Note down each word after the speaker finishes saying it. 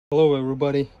Hello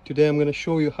everybody, today I'm going to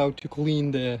show you how to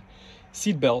clean the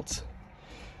seat belts.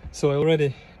 So I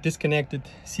already disconnected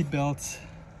seat belts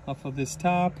off of this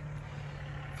top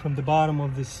from the bottom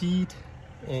of the seat,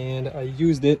 and I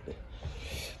used it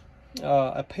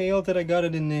a pail that I got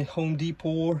it in the Home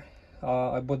Depot.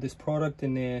 I bought this product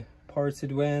in the Parts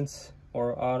Advance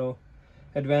or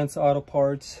Advanced Auto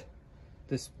Parts,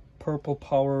 this Purple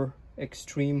Power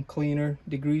Extreme Cleaner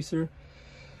Degreaser.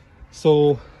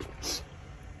 So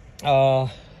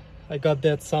I got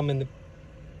that some in the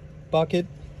bucket,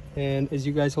 and as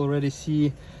you guys already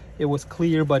see, it was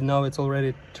clear, but now it's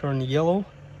already turned yellow.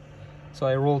 So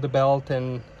I rolled the belt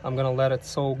and I'm gonna let it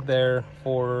soak there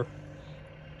for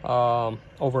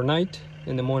overnight.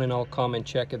 In the morning I'll come and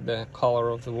check the color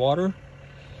of the water.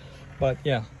 But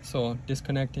yeah, so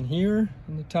disconnecting here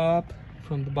in the top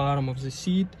from the bottom of the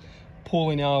seat,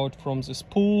 pulling out from the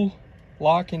spool,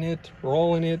 locking it,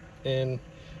 rolling it, and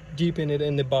dipping it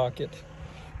in the bucket.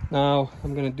 Now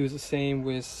I'm gonna do the same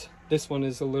with this one.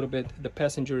 Is a little bit, the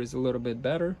passenger is a little bit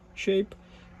better shape,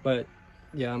 but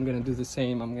yeah, I'm gonna do the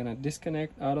same. I'm gonna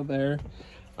disconnect out of there,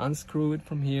 unscrew it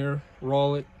from here,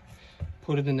 roll it,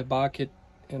 put it in the bucket,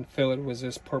 and fill it with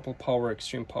this Purple Power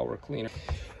Extreme Power Cleaner.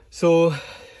 So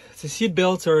the seat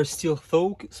belts are still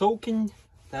soaking.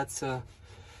 That's a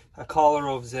color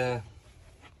of the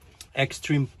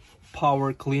Extreme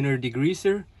Power Cleaner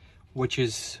Degreaser, which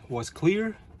was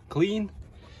clean,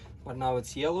 but now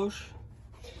it's yellowish.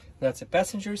 That's the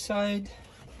passenger side,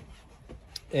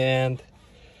 and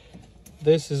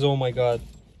this is, oh my god,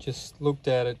 just looked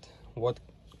at it, what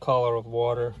color of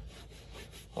water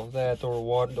of that, or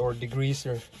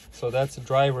degreaser. So that's the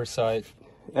driver's side.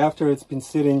 After it's been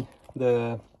sitting,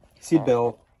 the seat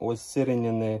belt was sitting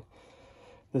in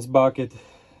this bucket,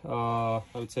 I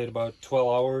would say about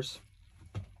 12 hours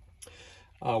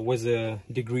with a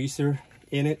degreaser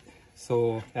in it.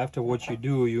 So after, what you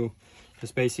do, you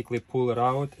just basically pull it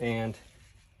out and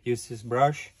use this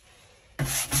brush,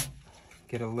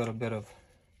 get a little bit of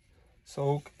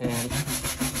soak, and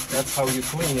that's how you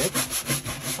clean it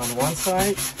on one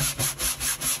side,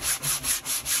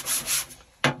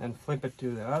 and flip it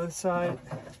to the other side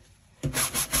and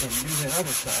do the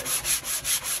other side.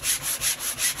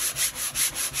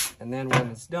 And then when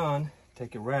it's done,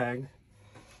 take a rag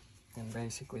and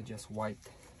basically just wipe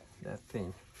that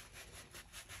thing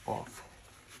off.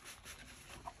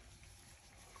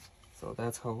 So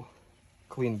that's how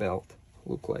clean belt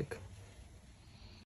look like.